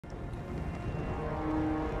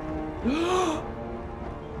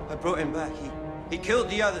I brought him back. He killed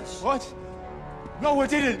the others. What? No, I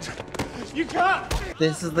didn't. You can't.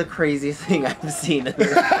 This is the craziest thing I've seen.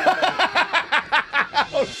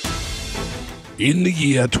 In the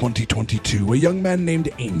year 2022, a young man named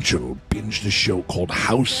Angel binged a show called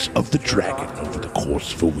House of the Dragon over the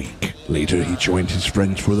course of a week. Later, he joined his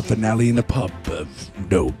friends for the finale in a pub of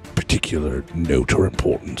no particular note or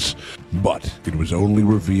importance. But it was only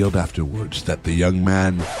revealed afterwards that the young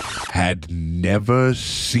man had never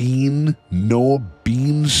seen nor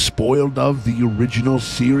been spoiled of the original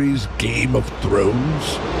series Game of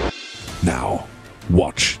Thrones. Now,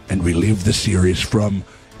 watch and relive the series from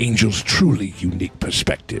Angel's truly unique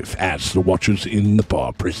perspective as the Watchers in the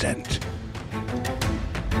Bar present.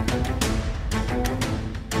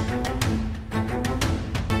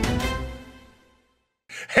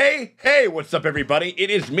 Hey, what's up, everybody?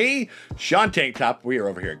 It is me, Sean Tank Top. We are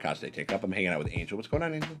over here at Costa Tank Top. I'm hanging out with Angel. What's going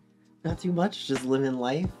on, Angel? Not too much, just living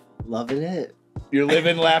life, loving it. You're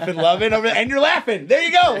living, laughing, loving over there, and you're laughing. There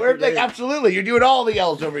you go. We're like, absolutely. You're doing all the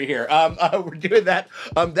L's over here. We're doing that.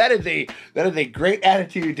 That is a great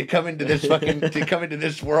attitude to come into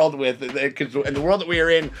this world with, because and the world that we are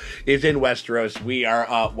in is in Westeros. We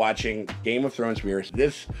are watching Game of Thrones.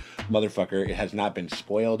 This motherfucker has not been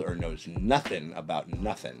spoiled or knows nothing about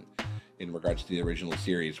nothing in regards to the original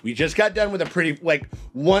series. We just got done with a pretty, like,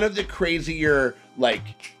 one of the crazier, like,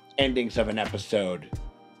 endings of an episode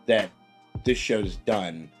that this show's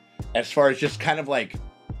done, as far as just kind of like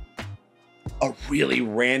a really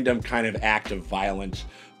random kind of act of violence,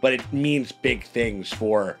 but it means big things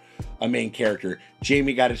for a main character.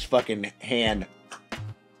 Jaime got his fucking hand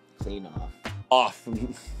Clean off.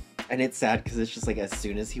 And it's sad because it's just like, as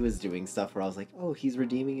soon as he was doing stuff where I was like, oh, he's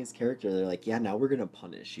redeeming his character, they're like, yeah, now we're gonna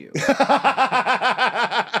punish you. Yeah,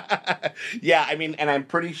 I mean, and I'm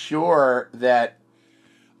pretty sure that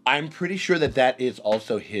that is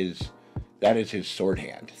also his sword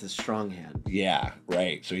hand. It's a strong hand. Yeah,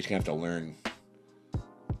 right. So he's gonna have to learn.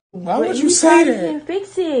 Why would you say that?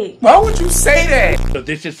 Fix it. Why would you say that? So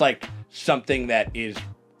this is like something that is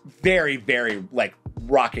very, very like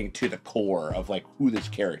rocking to the core of like who this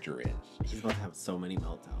character is. He's about to have so many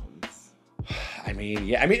meltdowns. I mean,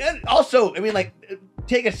 yeah. I mean, and also, I mean, like,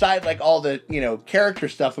 take aside like all the, you know, character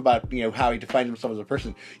stuff about, you know, how he defines himself as a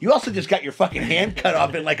person. You also just got your fucking hand cut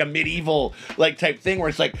off in like a medieval like type thing where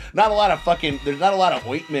it's like there's not a lot of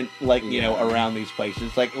ointment like, you know, around these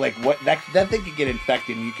places. Like what that thing could get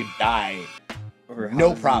infected and you could die. Or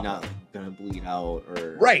no problem. Not like, gonna bleed out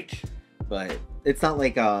or right. But it's not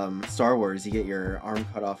like Star Wars. You get your arm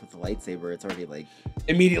cut off with a lightsaber. It's already like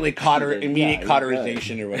immediate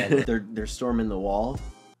cauterization or whatever. They're storming the wall.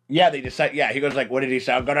 Yeah, they decide. Yeah, he goes like, "What did he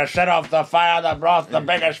say? I'm gonna set off the fire that brought the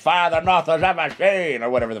biggest fire the North has ever seen," or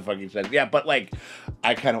whatever the fuck he says. Yeah, but like,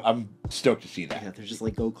 I'm stoked to see that. Yeah, they're just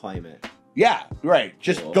like, go climb it. Yeah, right.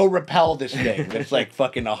 Just go repel this thing. That's like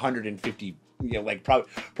fucking 150. You know, like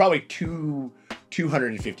probably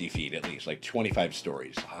 250 feet at least, like 25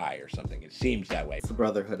 stories high or something. It seems that way. What's the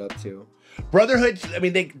Brotherhood up to? Brotherhood's, I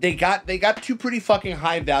mean, they got two pretty fucking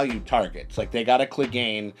high value targets. Like they got a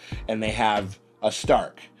Clegane and they have a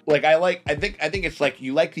Stark. Like I think it's like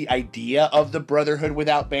you like the idea of the Brotherhood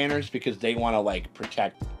without banners because they want to like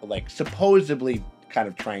protect, like supposedly kind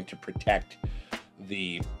of trying to protect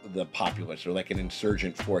the populace or like an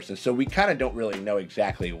insurgent force. And so we kind of don't really know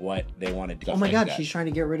exactly what they want to do. Oh my god, she's trying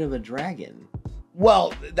to get rid of a dragon.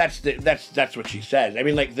 Well, that's what she says. I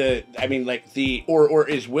mean, or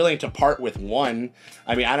is willing to part with one.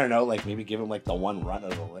 I mean, I don't know, like maybe give him like the one run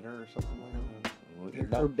of the litter or something like that.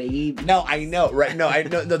 Her babe. No, I know, right? No, I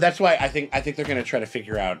know. No, that's why I think they're gonna try to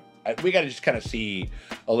figure out. We got to just kind of see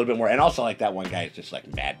a little bit more, and also like that one guy is just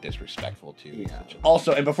like mad disrespectful too. Yeah.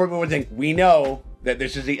 Also, and before we move on, thing, we know that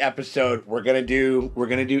this is the episode we're gonna do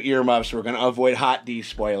earmuffs. We're gonna avoid hot D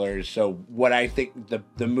spoilers. So what I think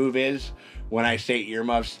the move is when I say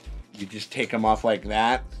earmuffs, you just take them off like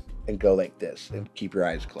that and go like this and keep your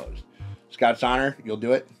eyes closed. Scout's honor, you'll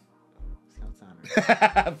do it.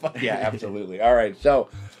 Yeah, absolutely. All right, so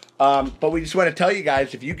but we just want to tell you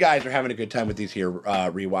guys, if you guys are having a good time with these here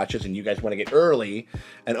rewatches and you guys want to get early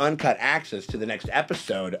and uncut access to the next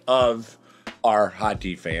episode of our Hot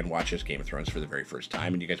D fan watches Game of Thrones for the very first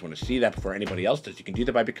time, and you guys want to see that before anybody else does, you can do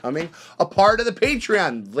that by becoming a part of the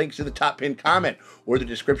Patreon. Links in the top pinned comment or the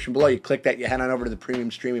description below. You click that, you head on over to the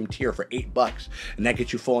premium streaming tier for $8, and that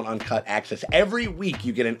gets you full and uncut access. Every week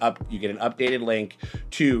you get an updated link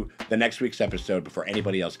to the next week's episode before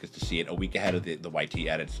anybody else gets to see it, a week ahead of the YT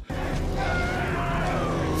edits.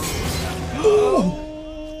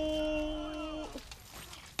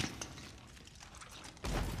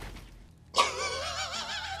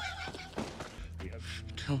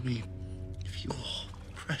 Tell me if your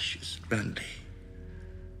precious Randy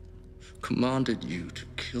commanded you to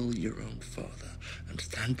kill your own father and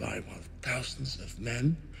stand by while thousands of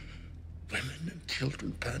men, women, and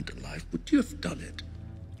children burned alive, would you have done it?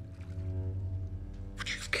 Would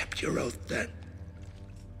you have kept your oath then?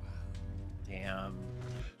 Damn.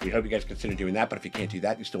 We hope you guys consider doing that, but if you can't do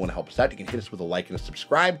that, you still want to help us out, you can hit us with a like and a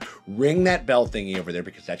subscribe. Ring that bell thingy over there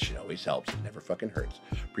because that shit always helps. It never fucking hurts.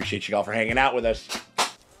 Appreciate you all for hanging out with us.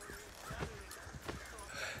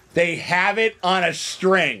 They have it on a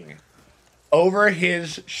string over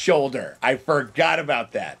his shoulder. I forgot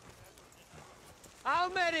about that. How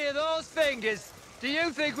many of those fingers do you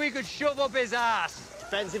think we could shove up his ass?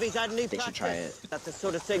 Depends if he's had any They should try it. That's the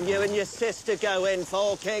sort of thing you and your sister go in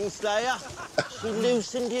for, Kingslayer. She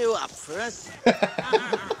loosened you up for us.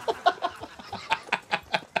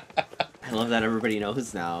 I love that everybody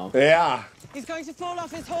knows now. Yeah. He's going to fall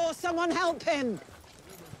off his horse. Someone help him.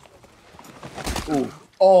 Ooh.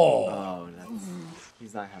 Oh. Oh,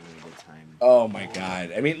 he's not having a good time. Oh my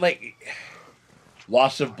god. I mean, like,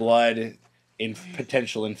 loss of blood,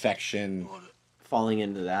 potential infection. Falling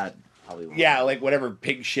into that probably won't. Yeah, like whatever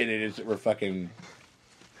pig shit it is that we're fucking...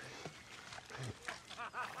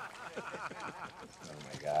 Oh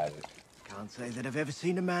my god. Can't say that I've ever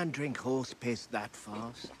seen a man drink horse piss that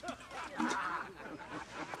fast.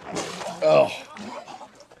 Oh.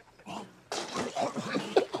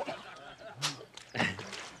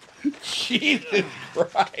 Jesus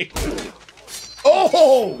Christ.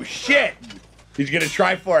 Oh, shit. He's gonna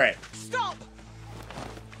try for it. Stop!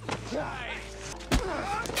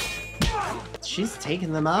 She's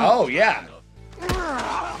taking them out. Oh, yeah.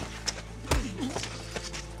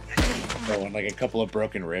 Oh, and like a couple of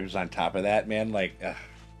broken ribs on top of that, man. Like,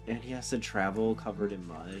 And he has to travel covered in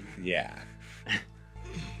mud. yeah.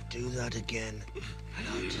 Do that again, and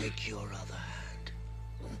I'll take your other hand.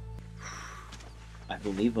 I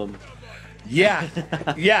believe him. Yeah.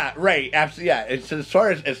 Yeah, right. Absolutely. Yeah. It's as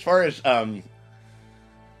far as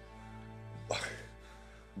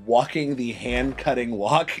walking the hand cutting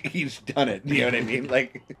walk, he's done it. You know what I mean?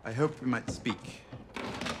 Like, I hope we might speak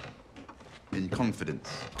in confidence.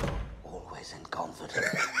 Always in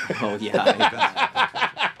confidence. Oh, yeah.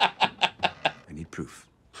 I need proof.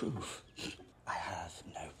 Proof. I have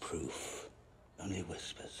no proof. Only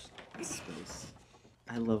whispers. Whispers.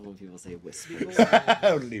 I love when people say whispers.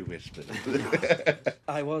 only whispers.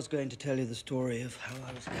 I was going to tell you the story of how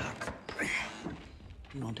I was cut.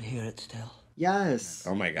 You want to hear it still? Yes.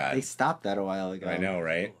 Oh my god. They stopped that a while ago. I know,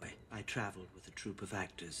 right? I traveled with a troupe of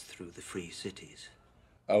actors through the free cities.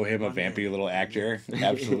 Oh, him, a vampy little actor?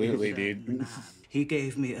 Absolutely, dude. He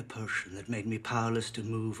gave me a potion that made me powerless to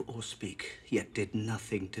move or speak, yet did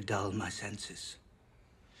nothing to dull my senses.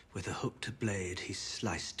 With a hooked blade, he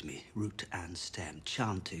sliced me, root and stem,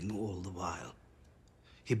 chanting all the while.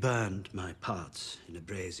 He burned my parts in a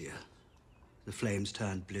brazier. The flames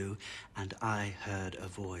turned blue, and I heard a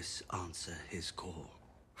voice answer his call.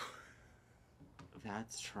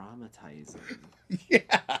 That's traumatizing.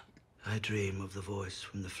 Yeah. I dream of the voice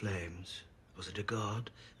from the flames. Was it a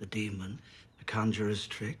god, a demon, a conjurer's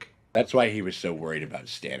trick? That's why he was so worried about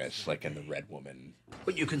Stannis, like in the Red Woman.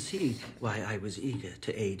 But you can see why I was eager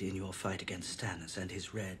to aid in your fight against Stannis and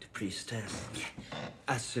his Red Priestess.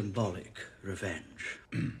 A symbolic revenge.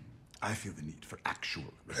 I feel the need for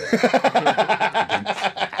actual revenge against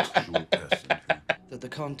an actual person That the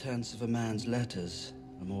contents of a man's letters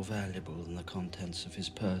are more valuable than the contents of his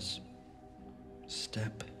purse.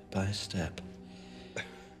 Step by step.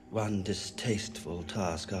 One distasteful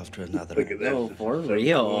task after another. Look at that. Oh, for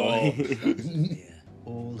real.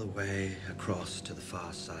 All the way across to the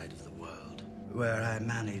far side of the world, where I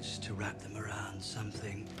managed to wrap them around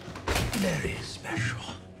something very special.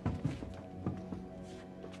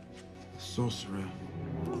 sorcerer.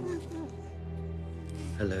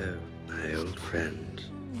 Hello, my old friend.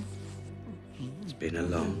 It's been a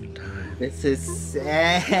long time. This is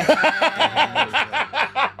sad.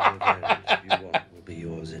 Whatever you want will be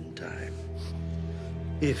yours in time.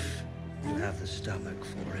 If you have the stomach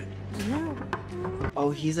for it.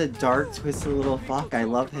 Oh, he's a dark, twisted little fuck. I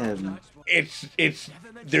love him.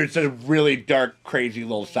 There's a really dark, crazy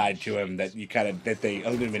little side to him that that they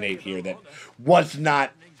illuminate here that was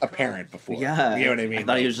not apparent before. Yeah. You know what I mean? I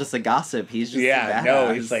thought he was just a gossip. He's just yeah, a no,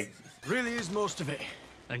 badass. he's like, Really is most of it.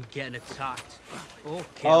 And getting attacked.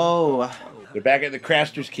 Okay. oh, they're back at the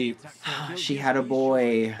Craster's Keep. she had a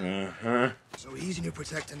boy. Uh-huh. So he's your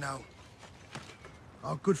protector now.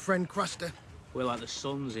 Our good friend Craster. We're like the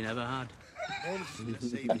sons he never had.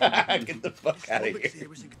 Get the fuck out of here.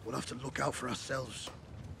 We'll have to look out for ourselves.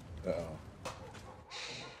 Uh-oh.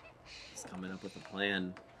 He's coming up with a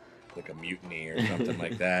plan. Like a mutiny or something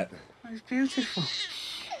like that. It's beautiful.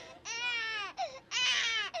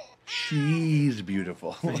 She's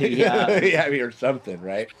beautiful. Yeah. Yeah, I mean, or something,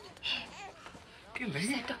 right? I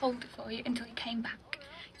said to hold it for you until you came back.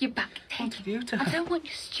 You're back. Take it. Beautiful. I don't want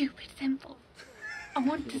your stupid thimble. I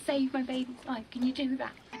want to save my baby's life. Can you do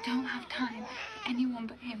that? I don't have time for anyone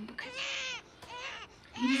but him because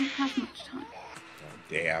he doesn't have much time. Oh,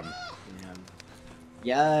 damn. Yeah.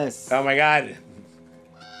 Yes. Oh my god.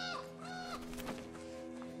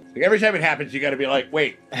 Like every time it happens, you gotta be like,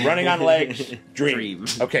 wait, running on legs, dream.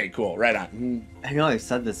 Okay, cool, right on. I know I've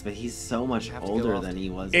said this, but he's so much older than he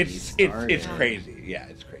was when he It's started. crazy. Yeah,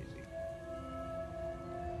 it's crazy.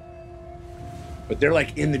 But they're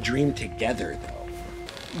like in the dream together,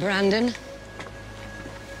 though. Brandon?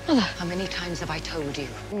 Mother, how many times have I told you?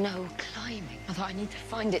 No climbing. Mother, I need to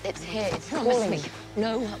find it. It's here. It's calling me.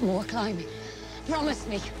 No more climbing. Promise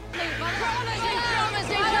me. Promise me! Promise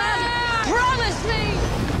me! Promise me!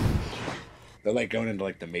 They're like going into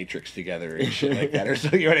like the Matrix together and shit like that, or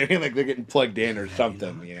so. You know what I mean? Like they're getting plugged in or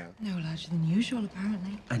something. You know. No larger than usual,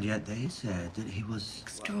 apparently. And yet they said that he was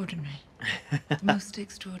Extraordinary. The most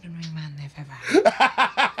extraordinary man they've ever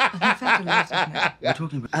had. And in fact, a lot of men. We're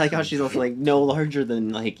talking about. I like how she's also like no larger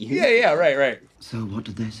than like you. Yeah, right. So what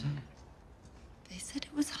did they say? They said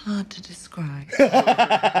it was hard to describe.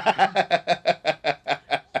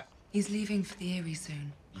 He's leaving for the Eyrie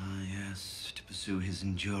soon. Ah, yes, to pursue his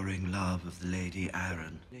enduring love of the Lady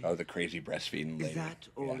Aaron. Oh, the crazy breastfeeding lady. Is that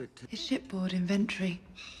all it His shipboard inventory.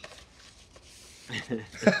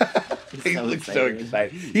 He looks so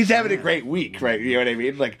excited. He's having a great week, right? You know what I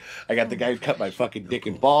mean? Like, I got the guy who cut my fucking dick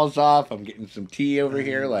and balls off. I'm getting some tea over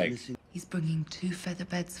here. Like, He's bringing 2 feather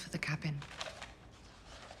beds for the cabin.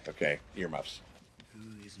 okay, earmuffs. Who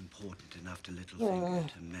is important enough to Littlefinger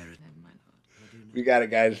to merit? We got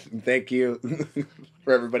it, guys. And thank you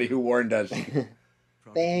for everybody who warned us.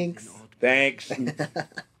 Thanks. Thanks.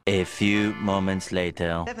 A few moments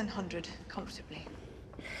later. 700 comfortably.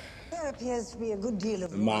 There appears to be a good deal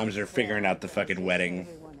of. The moms are figuring out the fucking wedding.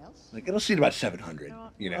 Like, it'll see about 700,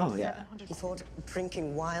 you know? Oh, yeah. He thought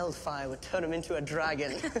drinking wildfire would turn him into a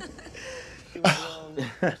dragon. He was wrong.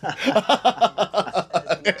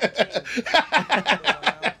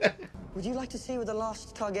 Would you like to see where the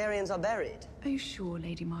last Targaryens are buried? Are you sure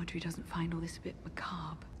Lady Marjorie doesn't find all this a bit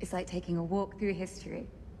macabre? It's like taking a walk through history.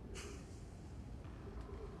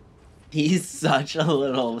 He's such a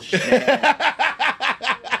little shit.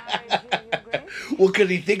 Well, because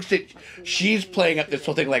he thinks that she's playing up this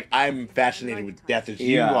whole thing like, I'm fascinated with death as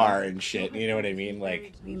you are and shit. You know what I mean?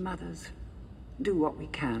 Like, we mothers do what we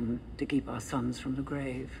can to keep our sons from the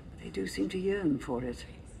grave. They do seem to yearn for it.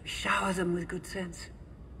 We shower them with good sense,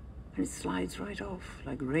 and it slides right off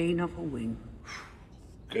like rain off a wing.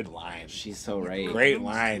 good line. She's so right. Great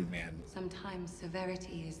line, man. Sometimes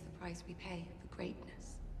severity is the price we pay for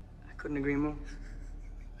greatness. I couldn't agree more.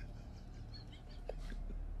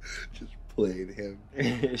 Just played him.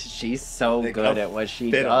 She's so Like good a at what she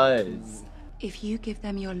fiddle. does. If you give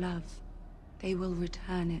them your love, they will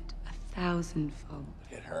return it 1,000-fold.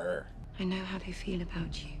 Look at her. I know how they feel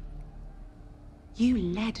about you. You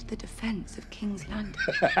led the defense of King's Landing.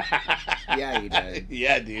 Yeah, you did.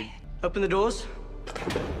 Yeah, dude. Open the doors.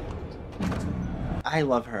 I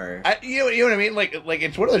love her. You know what I mean? Like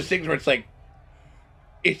it's one of those things where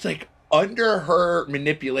it's like under her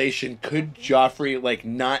manipulation, could Joffrey like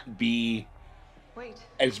not be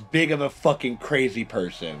as big of a fucking crazy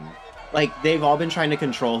person? Like, they've all been trying to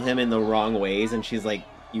control him in the wrong ways, and she's like,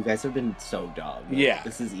 you guys have been so dumb. Like, Yeah.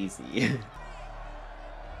 This is easy.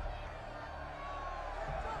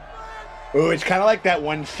 Ooh, it's kind of like that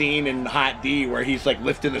one scene in Hot D where he's like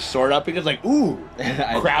lifting the sword up because like, ooh,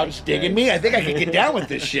 crowd's digging me. I think I can get down with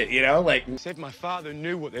this shit, you know? Like, He said my father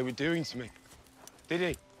knew what they were doing to me. Did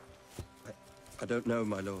he? I don't know,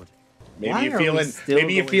 my lord. maybe Why you're are we feeling still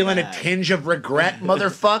maybe you're going feeling a back? tinge of regret,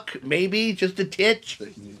 motherfuck. Maybe just a titch.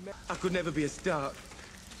 I could never be a Stark.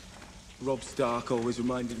 Robb Stark always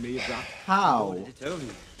reminded me of that. How? Tell you.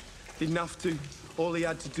 Didn't have to. All he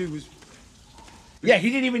had to do was... Yeah,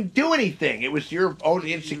 he didn't even do anything. It was your own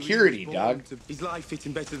insecurity, dog. His life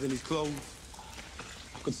fitting better than his clothes.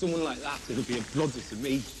 How could someone like that ever be a brother to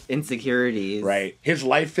me? Insecurities. Right. His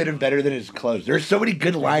life fit him better than his clothes. There's so many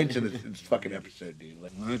good lines in this fucking episode, dude.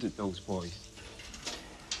 Like, Murdered those boys.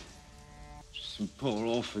 Just some poor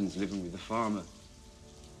orphans living with the farmer.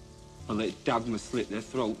 I let Dagmar slit their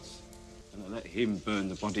throats, and I let him burn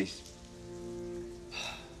the bodies.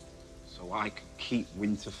 So so I could keep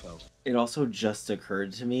Winterfell. It also just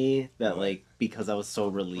occurred to me that, like, because I was so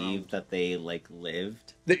relieved that they, like,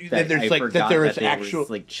 lived, that there's I like that forgot there was that there actual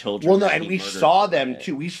like children. Well, no, that and he we murdered saw for them it.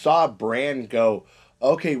 too. We saw Bran go,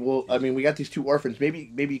 okay, well, I mean, we got these two orphans.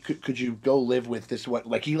 Maybe could you go live with this one?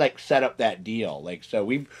 Like he like set up that deal. Like so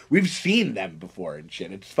we've seen them before and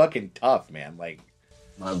shit. It's fucking tough, man. Like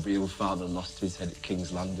My real father lost his head at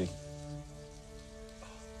King's Landing.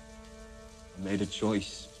 I made a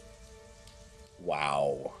choice.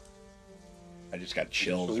 Wow. I just got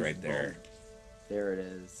chills right there. There it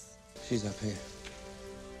is. She's up here.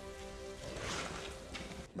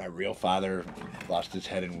 My real father lost his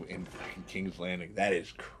head in fucking King's Landing. That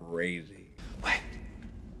is crazy.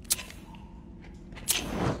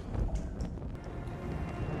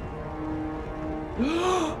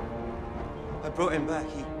 I brought him back.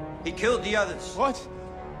 He killed the others. What?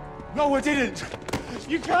 No, I didn't.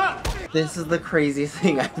 You can't. This is the craziest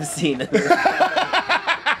thing I've seen.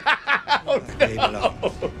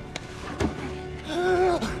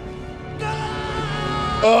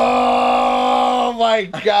 Oh my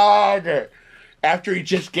god! After he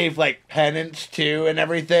just gave like penance too and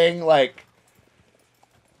everything, like.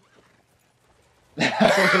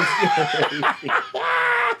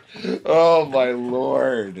 Oh my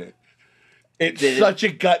lord! It's such a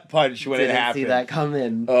gut punch when it happened. Didn't see that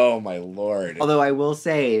coming. Oh my lord! Although I will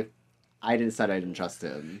say, I didn't trust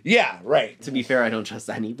him. Yeah, right. To be fair, I don't trust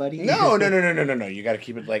anybody. No. You got to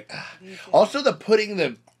keep it like. Also, the putting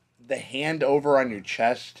the hand over on your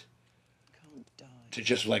chest to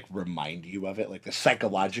just like remind you of it, like the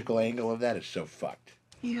psychological angle of that is so fucked.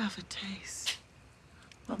 You have a taste.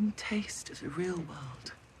 One taste of the real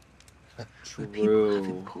world. Where people have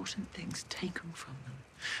important things taken from them.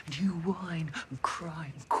 And you whine and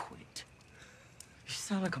cry and quit. You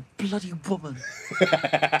sound like a bloody woman.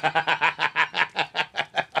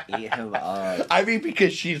 Eat him up. I mean,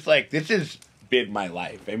 because she's like, this has been my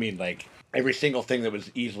life. I mean, like, every single thing that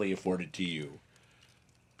was easily afforded to you.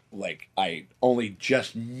 Like, I only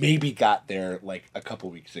just maybe got there, like, a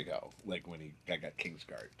couple weeks ago. Like, when I got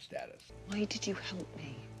Kingsguard status. Why did you help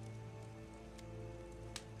me?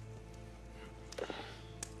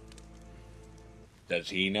 Does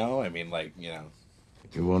he know? I mean, like, you know.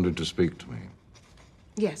 You wanted to speak to me.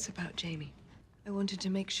 Yes, about Jamie. I wanted to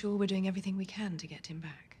make sure we're doing everything we can to get him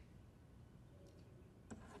back.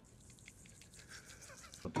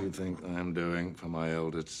 What do you think I am doing for my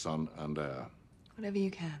eldest son and heir? Whatever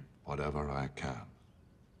you can. Whatever I can.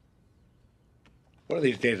 One of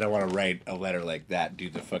these days I want to write a letter like that, do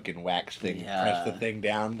the fucking wax thing, press the thing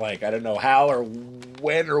down. Like, I don't know how or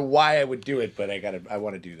when or why I would do it, but I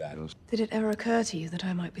want to do that. Did it ever occur to you that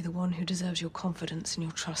I might be the one who deserves your confidence and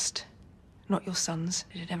your trust? Not your sons.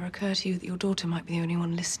 Did it ever occur to you that your daughter might be the only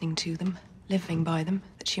one listening to them, living by them,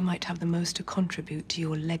 that she might have the most to contribute to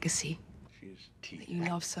your legacy? That you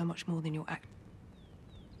love so much more than your act.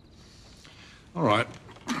 All right.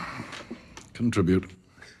 Contribute.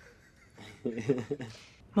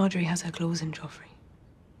 Marjorie has her claws in Joffrey.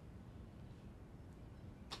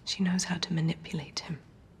 She knows how to manipulate him.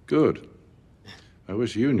 Good. I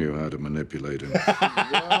wish you knew how to manipulate him.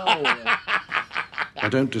 I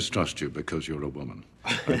don't distrust you because you're a woman.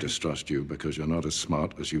 I distrust you because you're not as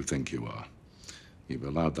smart as you think you are. You've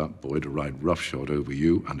allowed that boy to ride roughshod over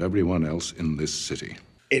you and everyone else in this city.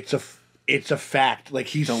 It's a fact. Like,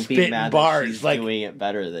 he's Don't be spitting mad bars. that she's like doing it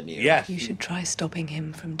better than you. Yes. You should try stopping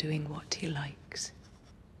him from doing what he likes.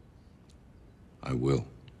 I will.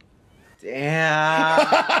 Damn.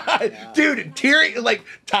 Dude, Tyrion, like,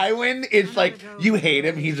 Tywin is like, you hate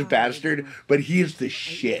him, he's a bastard, but he's the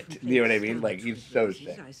shit. You know what I mean? Like, he's so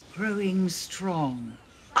sick. Growing strong.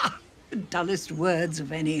 Ah, the dullest words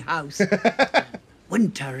of any house.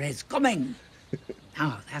 Winter is coming.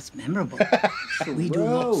 Now, that's memorable. We do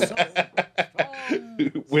not so.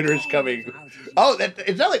 Winter's coming. Oh,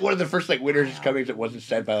 is that like one of the first, like, Winter's comings that wasn't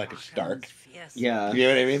said by, like, a Stark? Yeah. You know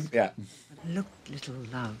what I mean? Yeah. Look, little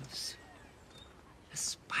loves. A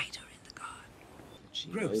spider in the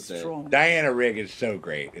garden. Grow strong. Diana Rigg is so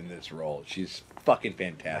great in this role. She's fucking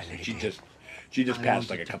fantastic. She just passed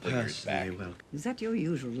like a couple of years back. Is that your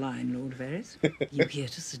usual line, Lord Varys? You here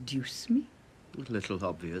to seduce me? A little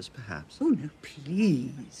obvious, perhaps. Oh, no,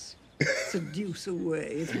 please. Seduce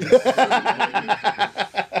away.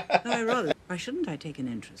 Why shouldn't I take an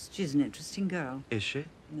interest? She's an interesting girl. Is she?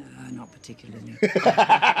 No, not particularly.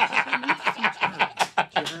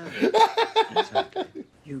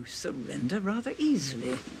 You surrender rather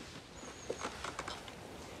easily.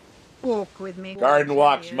 Walk with me. Garden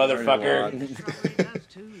walks, motherfucker.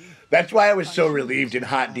 That's why I was so relieved in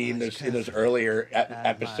Hot D in those earlier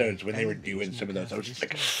episodes when they were doing some of those. I was just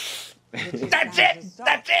like, That's it!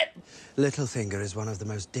 That's it! Littlefinger is one of the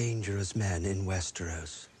most dangerous men in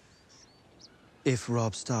Westeros. If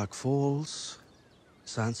Robb Stark falls,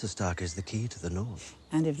 Sansa Stark is the key to the north.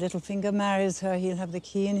 And if Littlefinger marries her, he'll have the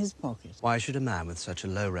key in his pocket. Why should a man with such a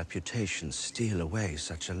low reputation steal away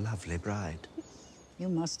such a lovely bride? You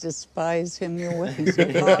must despise him. Your ways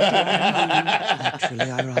are far too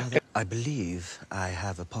Actually, I believe I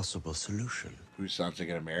have a possible solution. Who's Sansa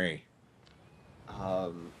gonna marry?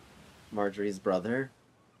 Marjorie's brother,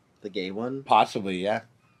 the gay one. Possibly, yeah.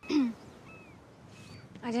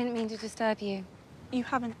 I didn't mean to disturb you. You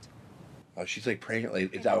haven't. Oh, she's like praying.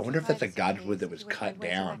 Like, I wonder if that's a godwood that was cut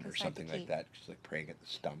down or something like that. She's like praying at the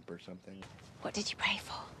stump or something. What did you pray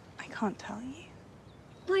for? I can't tell you.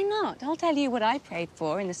 Why not? I'll tell you what I prayed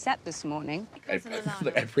for in the set this morning. I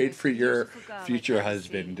prayed for your future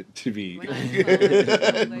husband to be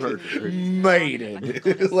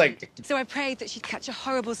mated. Like. So I prayed that she'd catch a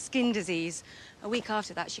horrible skin disease. A week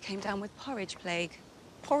after that, she came down with porridge plague.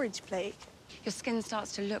 Porridge plague? Your skin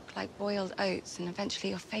starts to look like boiled oats, and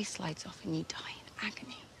eventually your face slides off and you die in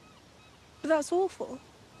agony. But that's awful.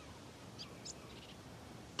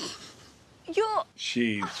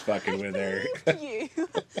 She's fucking with her. You.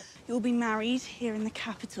 You'll be married here in the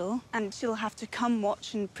capital, and she'll have to come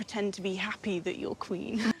watch and pretend to be happy that you're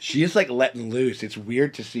queen. She is like letting loose. It's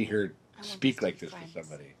weird to see her speak like this to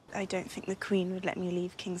somebody. I don't think the queen would let me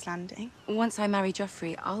leave King's Landing. Once I marry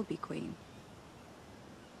Joffrey, I'll be queen.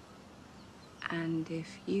 And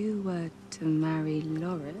if you were to marry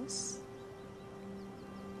Loras,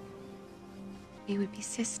 we would be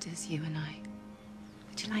sisters, you and I.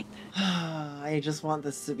 Would you like that? I just want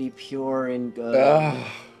this to be pure and good.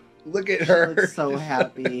 Look at She her. looks so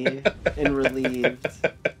happy and relieved.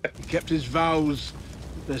 He kept his vows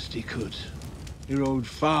the best he could. He rode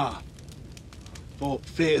far, fought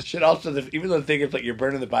fierce. Shit, also, even though the thing is like you're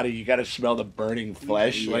burning the body, you gotta smell the burning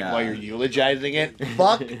flesh like while you're eulogizing it.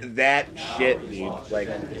 Fuck that shit, dude. Like,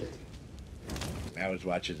 I was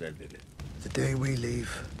watching that. The day we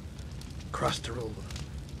leave, Craster will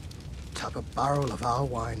tap a barrel of our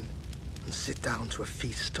wine and sit down to a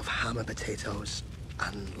feast of ham and potatoes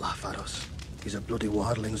and laugh at us. He's a bloody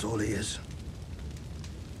wildling's all he is.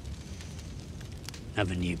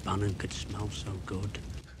 Never knew Bannon could smell so good.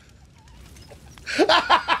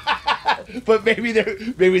 But maybe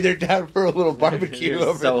they're down for a little barbecue You're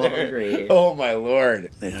over so there. hungry. Oh my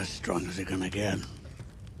lord. They're as strong as they're gonna get.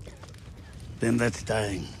 Then that's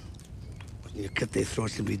dying. When you cut their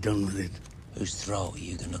throats and be done with it. Whose throat are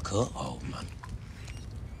you gonna cut, old man?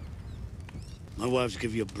 My wives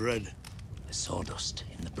give you bread. The sawdust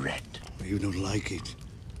in the bread. You don't like it.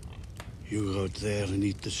 You go out there and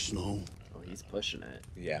eat the snow. Oh, he's pushing it.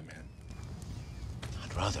 Yeah, man.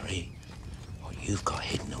 I'd rather eat what you've got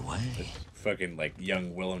hidden away. Fucking like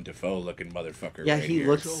young Willem Dafoe looking motherfucker. Yeah, right he here.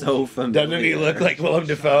 looks so familiar. Doesn't he look like Willem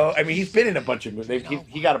Dafoe? I mean, he's been in a bunch of movies.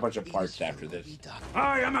 He got a bunch of parts after this.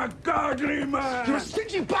 I am a godly man! You're a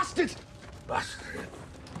stingy bastard! Bastard.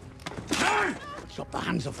 Chop the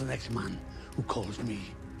hands off the next man who calls me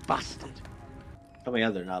bastard. Oh my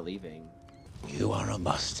god, they're not leaving. You are a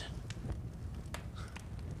bastard.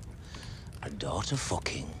 A daughter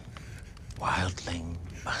fucking wildling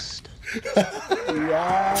bastard.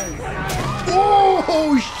 Yes!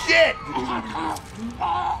 Oh shit!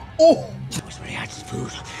 Oh! Always react to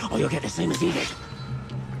food, or you'll get the same as he did.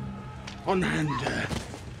 On hand,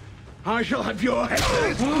 I shall have your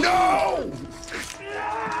head. No!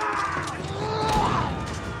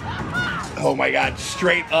 Oh my god,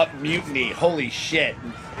 straight up mutiny. Holy shit.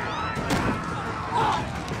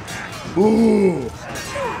 Ooh.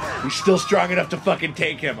 He's still strong enough to fucking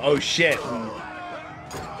take him. Oh shit.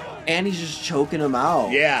 And he's just choking him out.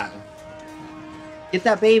 Yeah. Get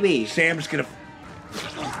that baby. Sam's gonna.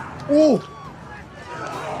 Ooh.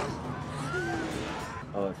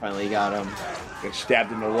 Oh, I finally got him. Get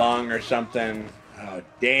stabbed in the lung or something. Oh,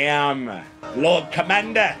 damn. Lord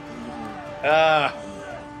Commander.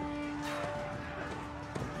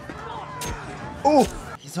 Oh,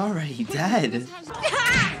 he's already dead. Stop!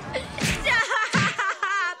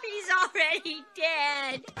 He's already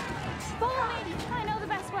dead. Follow me. I know the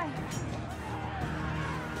best way.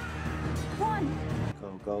 One.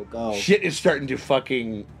 Go, go, go. Shit is starting to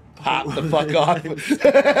fucking pop the fuck off.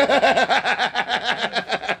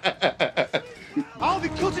 I'll be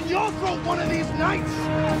cutting your throat one of these nights!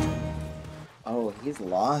 Oh, he's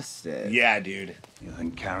lost it. Yeah, dude. You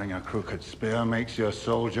think carrying a crooked spear makes you a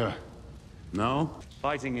soldier? No.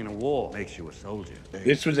 Fighting in a war makes you a soldier.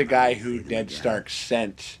 This was a guy who Ned Stark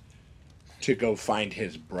sent to go find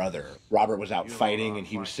his brother. Robert was out fighting and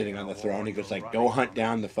he was sitting on the throne. He goes like, go hunt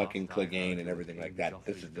down the fucking Clegane and everything like that.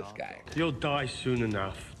 This is this guy. You'll die soon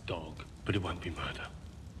enough, dog, but it won't be murder.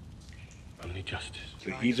 Only justice. So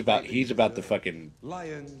he's about the fucking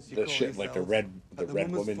the shit, like the red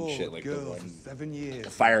woman shit, like the one, the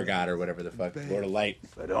fire god or whatever the fuck, Lord of Light.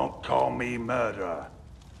 But don't call me murderer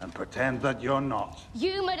and pretend that you're not.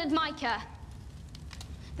 You murdered Micah,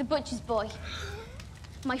 the butcher's boy,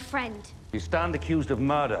 my friend. You stand accused of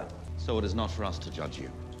murder, so it is not for us to judge you.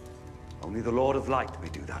 Only the Lord of Light may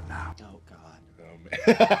do that now. Oh God.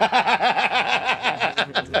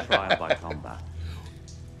 Trial by combat.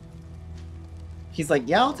 He's like,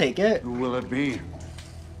 yeah, I'll take it. Who will it be?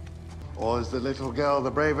 Or is the little girl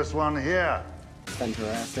the bravest one here? Send her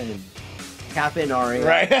ass in. Cap in, Ari.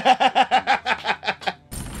 Right.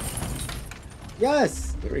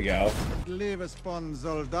 Yes. There we go. The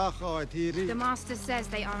master says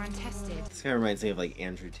they are untested. This kind of reminds me of like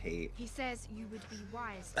Andrew Tate. He says you would be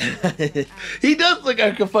wise. He does look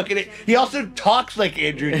like a fucking. He also talks like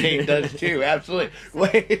Andrew Tate does too. Absolutely.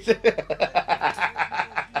 Wait.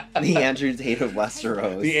 The Andrew Tate of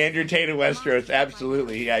Westeros. The Andrew Tate of Westeros.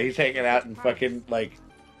 Absolutely. Yeah, he's hanging out and fucking like.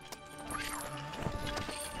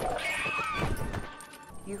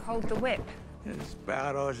 You hold the whip. Yeah, it's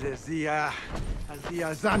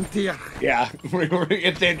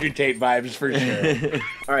Andrew Tate vibes for sure.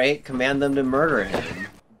 All right, command them to murder him.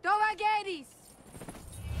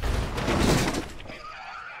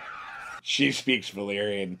 She speaks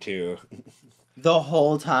Valyrian too. The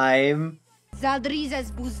whole time.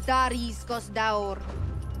 Zaldrizes buzdaris kosdaur.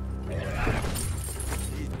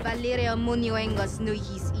 Valeria munioengos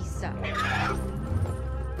nuhis isa.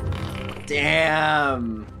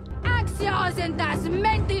 Damn. Axia osentas,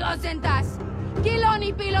 menti osentas.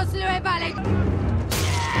 Kiloni pilos luevale.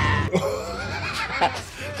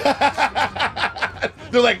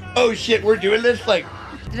 They're like, oh shit, we're doing this? Like.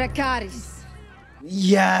 Dracaris.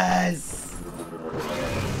 Yes.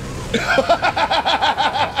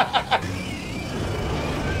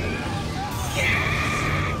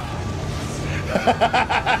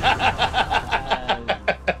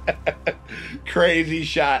 Crazy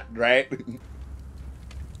shot, right? It's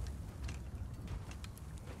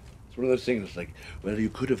one of those things like, well, you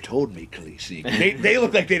could have told me, Khaleesi. They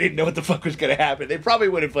look like they didn't know what the fuck was going to happen. They probably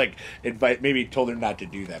would have, like, maybe told her not to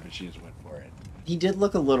do that, but she just went for it. He did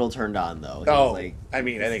look a little turned on, though. He was like, I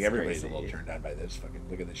mean, I think everybody's crazy. a little turned on by this. Fucking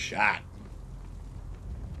look at this shot.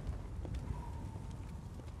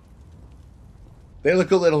 They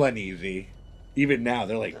look a little uneasy. Even now,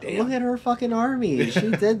 they're like, damn. Look at her fucking army.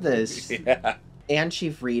 She did this. Yeah. And she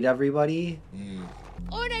freed everybody.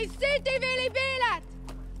 Unei siti vili bilat.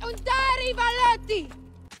 Untari valotti.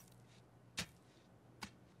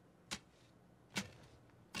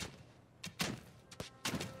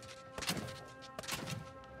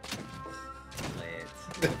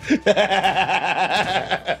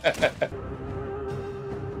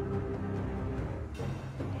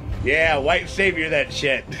 Yeah, white savior that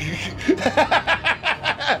shit.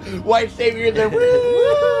 White savior the woo.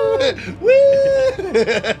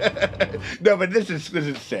 No, but this is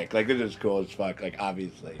sick. Like, this is cool as fuck. Like,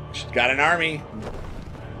 obviously, she's got an army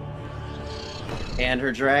and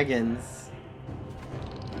her dragons.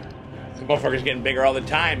 The motherfucker's getting bigger all the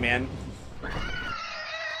time, man.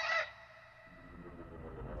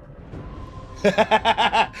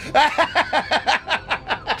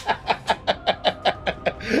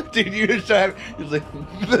 Dude, you just have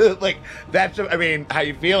like that's. I mean, how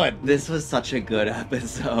you feeling? This was such a good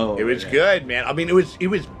episode. It was good, man. I mean, it was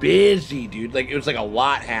busy, dude. Like, it was like a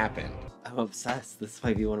lot happened. I'm obsessed. This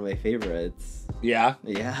might be one of my favorites. Yeah.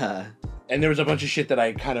 Yeah. And there was a bunch of shit that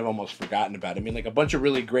I kind of almost forgotten about. I mean, like a bunch of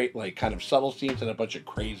really great, like, kind of subtle scenes and a bunch of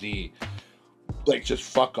crazy, like, just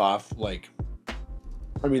fuck off, like.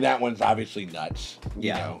 I mean, that one's obviously nuts.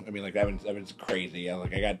 Yeah. You know? I mean, like, that one's crazy.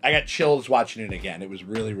 I got chills watching it again. It was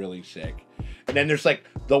really, really sick. And then there's like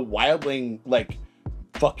the wildling, like,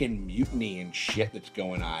 fucking mutiny and shit that's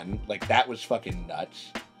going on. Like, that was fucking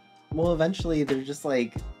nuts. Well, eventually they're just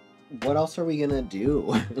like, what else are we gonna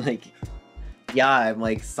do? Like, yeah, I'm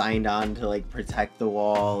like signed on to like protect the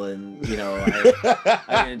wall and, you know, I'm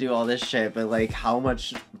gonna do all this shit, but like, how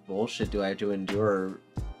much bullshit do I have to endure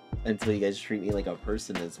until you guys treat me like a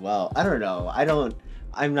person as well? I don't know.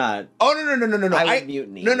 I'm not. Oh, no. I would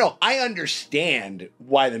mutiny. No. I understand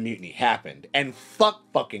why the mutiny happened. And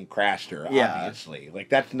fucking Craster, obviously. Like,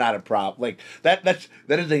 that's not a problem. Like, that is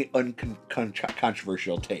a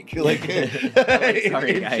uncontroversial take. Like,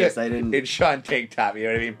 sorry, guys. I didn't. It's Sean Tank Top, you know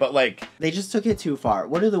what I mean? But, like. They just took it too far.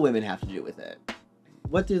 What do the women have to do with it?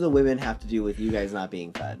 What do the women have to do with you guys not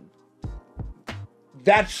being fed?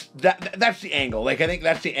 that's the angle. Like, I think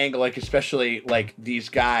that's the angle. Like, especially like these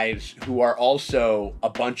guys who are also a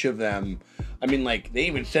bunch of them. I mean, like they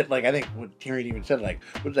even said, like I think what Tyrion even said, like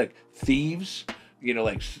what was like thieves,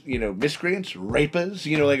 miscreants, rapers,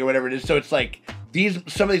 like or whatever it is. So it's like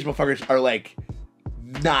some of these motherfuckers are like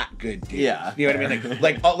not good dudes. Yeah, you know what I mean?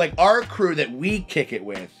 Like our crew that we kick it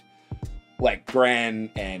with, like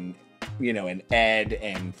Gren and and Ed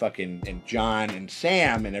and and John and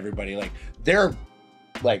Sam and everybody, like they're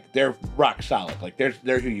rock solid. Like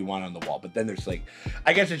they're who you want on the wall. But then there's like,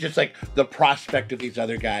 I guess it's just like the prospect of these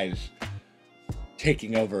other guys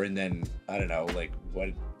taking over, and then I don't know, what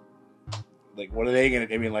are they gonna?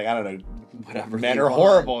 I mean, like I don't know, whatever. Men are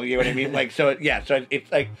horrible. You know what I mean? Like so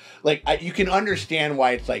it's like you can understand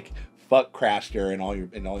why it's like fuck Craster and all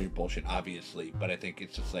your bullshit, obviously. But I think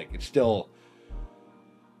it's just like it's still,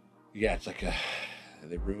 it's like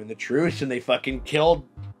they ruined the truce and they fucking killed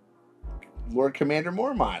Lord Commander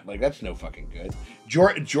Mormont. Like that's no fucking good.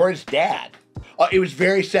 Jorah's dad. It was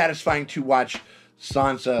very satisfying to watch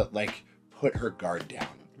Sansa like put her guard down.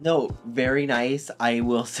 No, very nice. I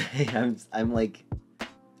will say, I'm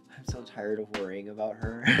so tired of worrying about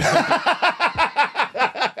her.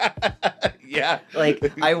 Yeah.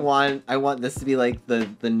 Like I want this to be like the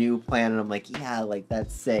new plan, and I'm like, yeah, like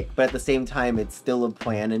that's sick. But at the same time, it's still a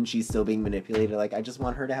plan, and she's still being manipulated. Like I just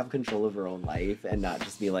want her to have control of her own life, and not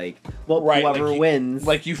just be like, well, right, whoever wins.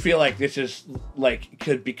 Like you feel like this is like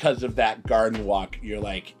because of that garden walk, you're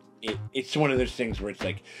like. It's one of those things where it's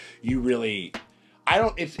like you really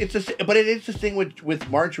but it is the thing with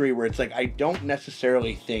Marjorie where it's like I don't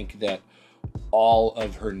necessarily think that all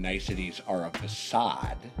of her niceties are a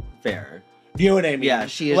facade. Fair. You know what I mean? Yeah,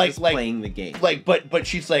 she is just playing the game. Like but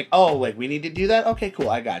she's like, oh, like we need to do that? Okay,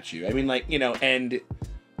 cool, I got you. I mean, like, and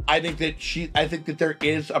I think that there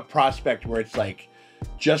is a prospect where it's like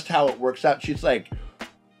just how it works out, she's like,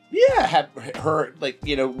 yeah, have her like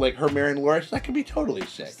her marrying Loras, that could be totally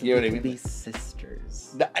sick. You know what I mean? Be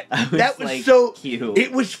sisters. That was like, so cute.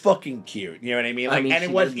 It was fucking cute. You know what I mean? Like, and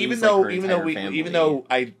it was even though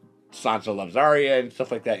Sansa loves Arya and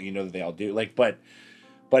stuff like that. That they all do. Like, but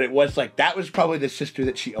it was like that was probably the sister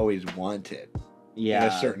that she always wanted. Yeah,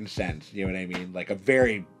 in a certain sense. You know what I mean? Like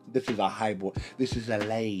this is a high boy. This is a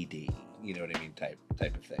lady. You know what I mean? Type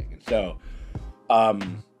of thing. And so,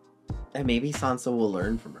 and maybe Sansa will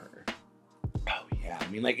learn from her. Oh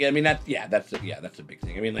yeah, that's a big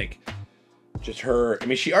thing. I mean, like, just her. I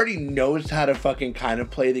mean, she already knows how to fucking kind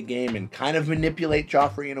of play the game and kind of manipulate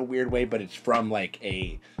Joffrey in a weird way, but it's from like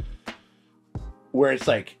where it's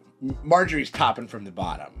like Marjorie's topping from the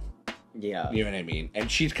bottom. Yeah, you know what I mean.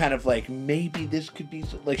 And she's kind of like, maybe this could be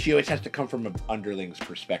like she always has to come from an underling's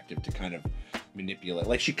perspective to kind of manipulate.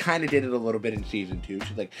 Like she kind of did it a little bit in season 2.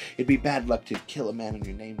 She's like, it'd be bad luck to kill a man on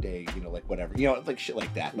your name day, like whatever, like shit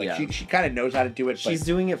like that. Like she kind of knows how to do it. She's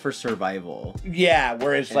doing it for survival. Yeah,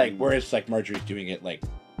 whereas Marjorie's doing it like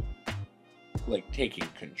taking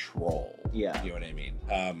control. Yeah, you know what I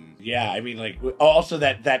mean. Yeah, I mean like also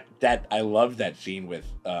that I love that scene with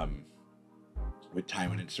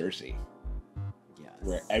Tywin and Cersei. Yes.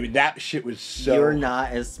 Where I mean that shit was so. You're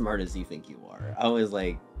not as smart as you think you are. I was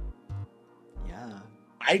like, yeah.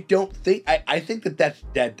 I don't think I think that's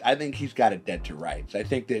dead. I think he's got it dead to rights. I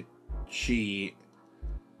think that she.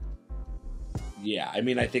 Yeah, I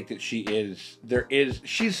mean, I think that she's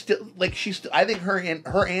still I think her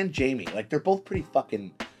and Jaime, like they're both pretty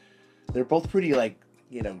like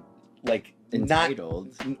like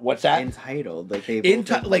entitled. What's that? Entitled, like they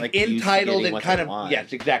entitled and kind of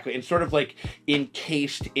yes, exactly, and sort of like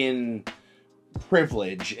encased in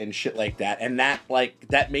privilege and shit like that, and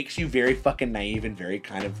that makes you very fucking naive and very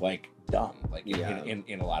kind of like dumb, like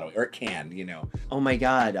in a lot of ways, or it can, Oh my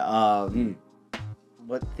god,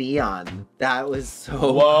 what Theon? That was so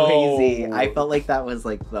Whoa. crazy. I felt like that was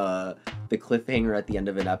like the cliffhanger at the end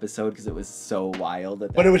of an episode because it was so wild.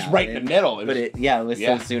 But it was right in the middle. It was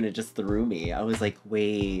so soon. It just threw me. I was like,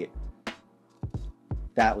 wait,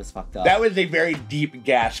 that was fucked up. That was a very deep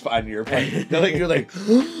gasp on your part. You're like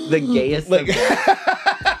the gayest of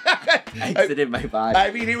exited my body.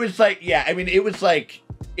 I mean, it was like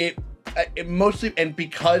it mostly, and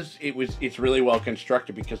because it's really well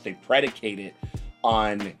constructed because they predicate it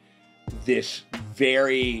on this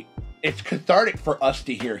it's cathartic for us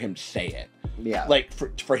to hear him say it. Yeah. Like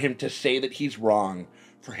for him to say that he's wrong,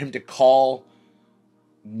 for him to call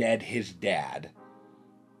Ned his dad,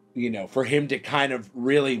 for him to kind of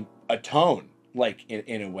really atone, like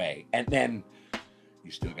in a way. And then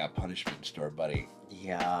you still got punishment in store, buddy.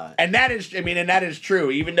 Yeah. And that is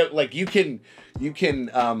true, even though like you can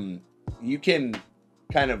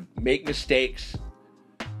kind of make mistakes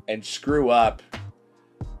and screw up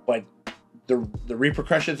but the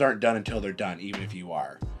repercussions aren't done until they're done, even if you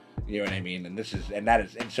are. You know what I mean? And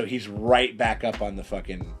so he's right back up on the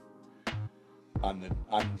fucking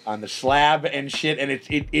on the slab and shit. And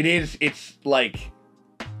it's like,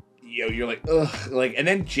 you know, you're like, ugh, like, and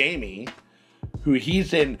then Jamie, who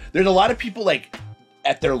he's in. There's a lot of people like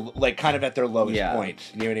at their like kind of at their lowest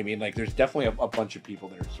points. You know what I mean? Like, there's definitely a bunch of people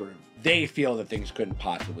that are sort of, they feel that things couldn't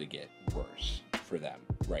possibly get worse for them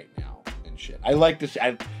right now and shit. I like this.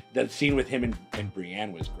 The scene with him and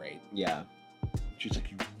Brienne was great. Yeah. She's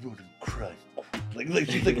like, you ruined Christ. Like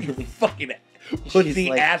she's like, you fucking pussy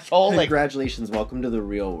like, asshole. Congratulations, welcome to the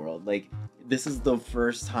real world. Like, this is the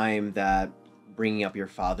first time that bringing up your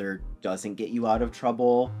father doesn't get you out of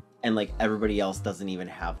trouble, and like everybody else doesn't even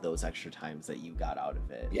have those extra times that you got out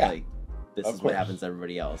of it. Yeah. Like, this is what happens to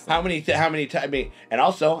everybody else. How many times? I mean, and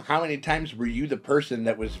also, how many times were you the person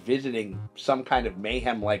that was visiting some kind of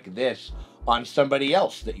mayhem like this on somebody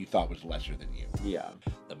else that you thought was lesser than you? Yeah.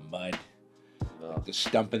 The mud. The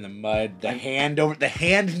stump in the mud, the hand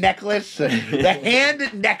necklace, the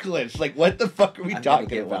hand necklace. Like, what the fuck are we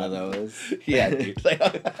talking about? One of those. Yeah, dude. Like,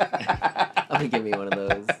 I'm gonna give me one of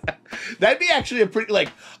those. That'd be actually a pretty,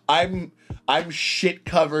 like, I'm shit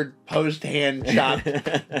covered post hand chopped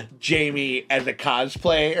Jamie as a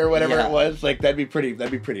cosplay or whatever it was. Like, that'd be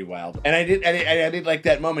pretty wild. And I did like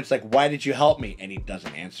that moment. It's like, why did you help me? And he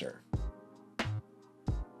doesn't answer.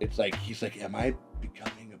 It's like, he's like, am I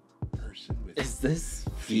becoming a person with is this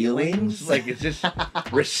feelings? Like, is this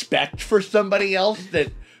respect for somebody else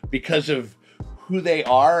that because of who they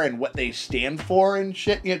are and what they stand for and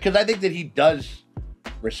shit? You know, because I think that he does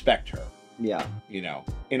respect her. Yeah. You know,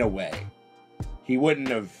 in a way. He wouldn't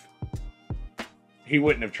have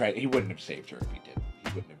saved her if he did. He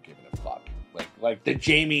wouldn't have given a fuck. Like the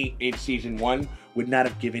Jamie in season 1 would not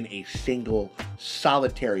have given a single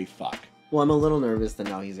solitary fuck. Well, I'm a little nervous that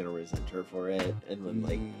now he's gonna resent her for it, and then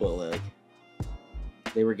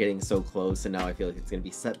they were getting so close, and now I feel like it's gonna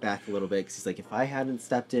be set back a little bit. Because he's like, if I hadn't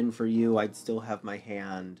stepped in for you, I'd still have my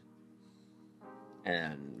hand.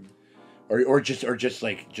 And or just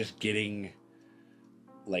getting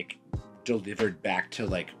like delivered back to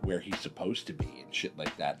like where he's supposed to be and shit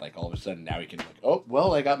like that. Like, all of a sudden now he can like, oh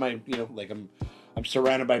well, I got my, you know, like I'm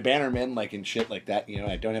surrounded by bannermen, like, and shit like that. You know,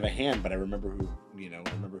 I don't have a hand, but I remember who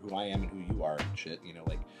I am and who you are and shit. You know,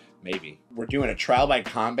 like, maybe we're doing a trial by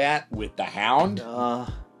combat with the Hound.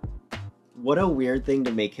 What a weird thing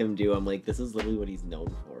to make him do. I'm like, this is literally what he's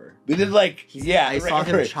known for. This is like, I saw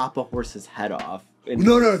him chop a horse's head off.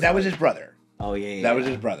 No, that was his brother. Oh yeah. That was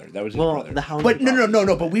his brother. Brother. The Hound. But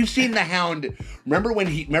no. But we've seen the Hound. Remember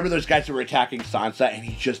those guys that were attacking Sansa, and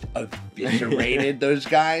he just eviscerated those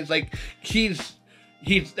guys. Like, he's.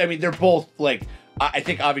 I mean, they're both like. I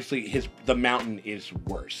think obviously the Mountain is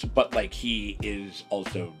worse, but like he is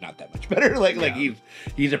also not that much better. Like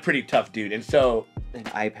he's a pretty tough dude, and so an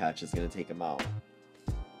eye patch is gonna take him out.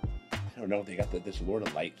 I don't know if they got this Lord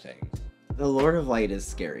of Light thing. The Lord of Light is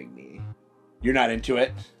scaring me. You're not into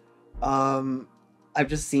it? I've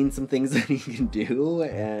just seen some things that he can do,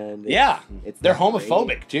 and they're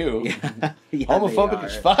homophobic too. Yeah, homophobic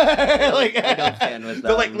as fuck. Like, I don't stand with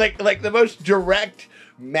them. But like the most direct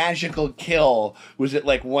magical kill was it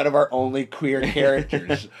like one of our only queer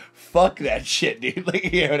characters. Fuck that shit, dude.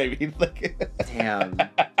 Like, you know what I mean? Like, damn.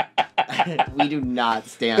 We do not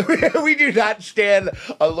stand. We do not stand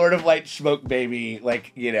a Lord of Light smoke baby,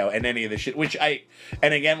 like, you know, and any of the shit.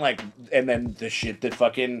 And then the shit that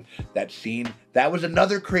fucking that scene. That was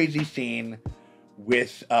another crazy scene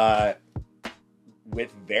with Varys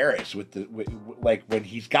like when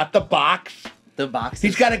he's got the box. The box.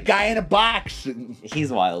 He's got a guy in a box.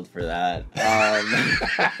 He's wild for that.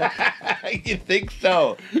 You think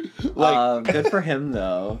so? Like, good for him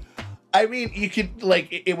though. I mean, you could, like,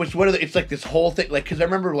 it was one of the, it's like this whole thing, like, because I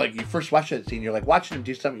remember, like, you first watch that scene, you're like watching him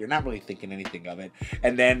do something, you're not really thinking anything of it,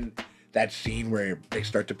 and then that scene where they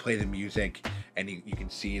start to play the music, and you can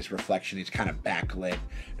see his reflection, he's kind of backlit,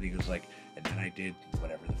 and he goes like, and then I did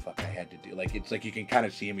whatever the fuck I had to do, like, it's like you can kind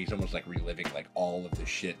of see him, he's almost like reliving, like, all of the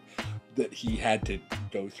shit that he had to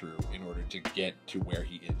go through in order to get to where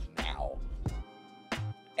he is now.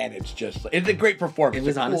 And it's just, it's a great performance. It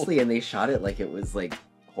was honestly, and they shot it like it was, like,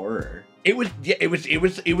 horror. It was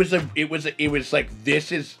like,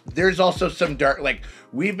 there's also some dark, like,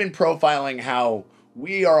 we've been profiling how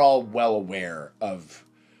we are all well aware of,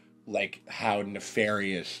 like, how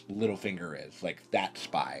nefarious Littlefinger is, like, that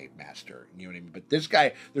spy master, you know what I mean? But this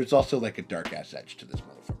guy, there's also, like, a dark ass edge to this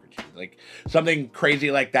motherfucker too, like, something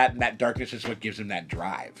crazy like that, and that darkness is what gives him that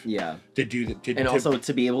drive. Yeah. To do that, also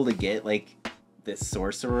to be able to get, like, this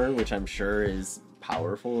sorcerer, which I'm sure is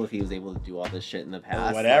powerful if he was able to do all this shit in the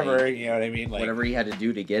past. Or whatever, like, you know what I mean? Like whatever he had to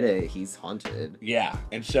do to get it, he's haunted. Yeah,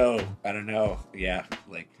 and so I don't know. Yeah,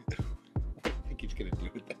 like what do you think he's gonna do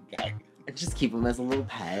with that guy? Just keep him as a little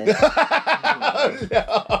pet. If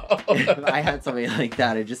I had somebody like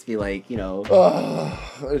that, I'd just be like, you know. Oh,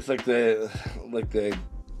 it's like the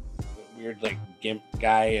weird like gimp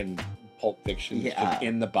guy in Pulp Fiction, Yeah.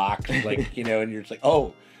 in the box, like, you know, and you're just like,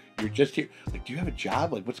 oh, you're just here. Like, do you have a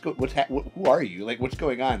job? Like, who are you? Like, what's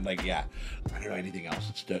going on? Like, yeah, I don't know anything else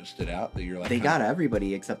that stood out that you're like. They got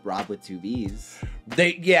everybody except Rob with 2 B's.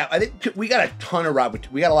 I think we got a ton of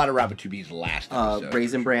we got a lot of Rob with 2 B's last episode.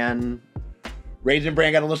 Raisin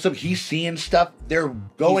Bran got a little stuff. He's seeing stuff. They're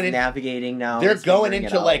going in navigating now. They're going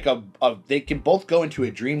into like they can both go into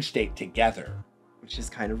a dream state together, which is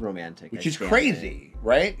kind of romantic. Which is crazy,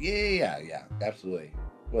 right? Yeah, absolutely.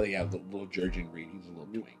 Well, yeah, the little Georgian Reed, he's a little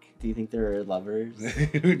twink. Do you think they're lovers?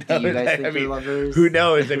 Who knows? Do you guys think they're lovers? Who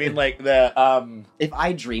knows? I mean, like if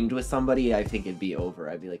I dreamed with somebody, I think it'd be over.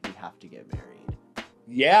 I'd be like, we have to get married.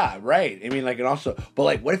 Yeah, right. I mean, like, and also, but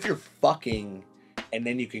like, what if you're fucking, and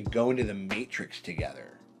then you can go into the Matrix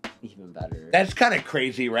together? Even better. That's kind of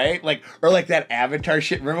crazy, right? Like, or like that Avatar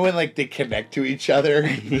shit. Remember when like they connect to each other?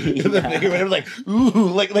 Yeah. Like, ooh,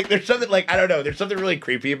 like there's something like, I don't know. There's something really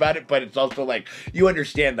creepy about it, but it's also like you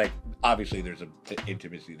understand. Like, obviously, there's a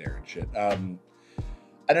intimacy there and shit.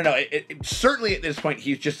 I don't know. It certainly at this point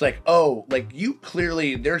he's just like, oh, like you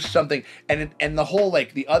clearly there's something, and the whole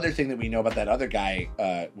like the other thing that we know about that other guy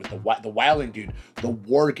with the wilding dude, the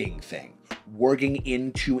warging thing, warging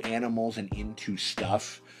into animals and into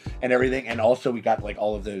stuff and everything, and also we got like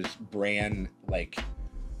all of those Bran like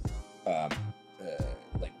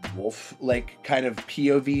wolf like kind of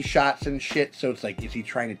POV shots and shit. So it's like, is he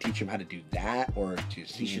trying to teach him how to do that, or to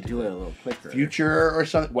see he should do it a little quicker? Future or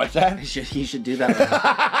something? What's that? He should do that.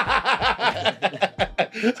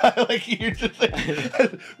 Like you're just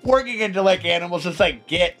like working into like animals. It's like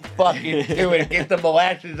get fucking to it, get the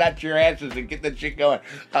molasses out your asses, and get that shit going.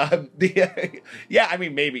 Yeah, I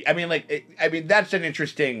mean maybe. I mean like that's an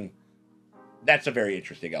interesting. That's a very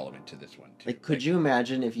interesting element to this one too. Like, could you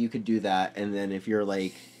imagine if you could do that, and then if you're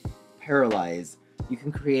like paralyzed, you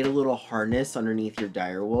can create a little harness underneath your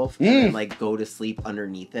direwolf, and then like go to sleep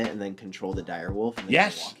underneath it, and then control the direwolf, and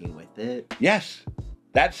then go walking with it. Yes,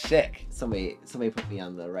 that's sick. Somebody put me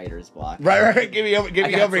on the writer's block. Right. Give me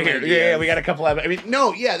over here. Yeah, we got a couple of. I mean,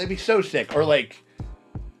 no, yeah, that'd be so sick. Or like,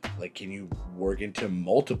 can you work into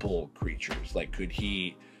multiple creatures? Like, could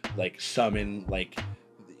he like summon like,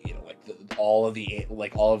 you know, like all of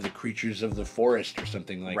the creatures of the forest or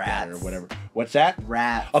something like that or whatever. What's that?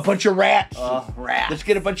 Rats. A bunch of rats. Rats. Let's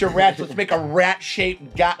get a bunch of rats. Let's make a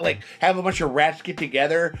rat-shaped guy. Like have a bunch of rats get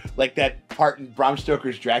together, like that part in Bram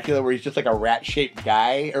Stoker's Dracula where he's just like a rat-shaped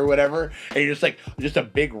guy or whatever, and you're just a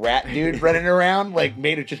big rat dude running around, like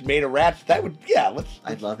made of rats. That would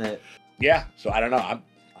I'd love it. Yeah. So I don't know. I'm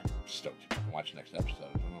stoked to watch the next episode.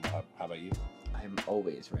 I don't know, how about you? I'm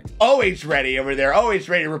always ready. Always ready over there. Always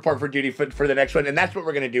ready to report for duty for the next one. And that's what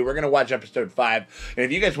we're going to do. We're going to watch episode 5. And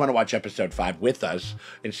if you guys want to watch episode 5 with us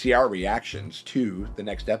and see our reactions to the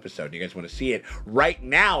next episode, you guys want to see it right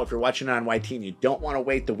now, if you're watching it on YT and you don't want to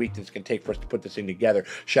wait the week that it's going to take for us to put this thing together,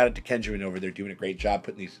 shout out to Kenjamin over there doing a great job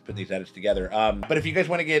putting these edits together. But if you guys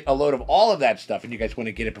want to get a load of all of that stuff and you guys want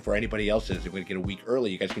to get it before anybody else is, you're going to get a week early,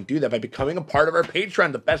 you guys can do that by becoming a part of our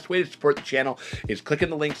Patreon. The best way to support the channel is clicking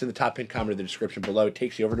the links in the top pinned comment in the description below. It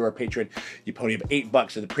takes you over to our Patreon. You pony up $8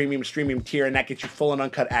 at the premium streaming tier, and that gets you full and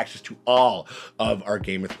uncut access to all of our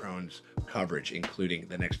Game of Thrones coverage, including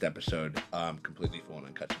the next episode, completely full and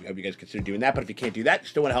uncut. So we hope you guys consider doing that. But if you can't do that, you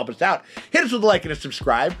still want to help us out, hit us with a like and a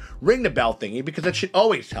subscribe. Ring the bell thingy, because that shit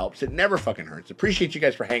always helps. It never fucking hurts. Appreciate you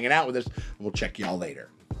guys for hanging out with us, and we'll check y'all later.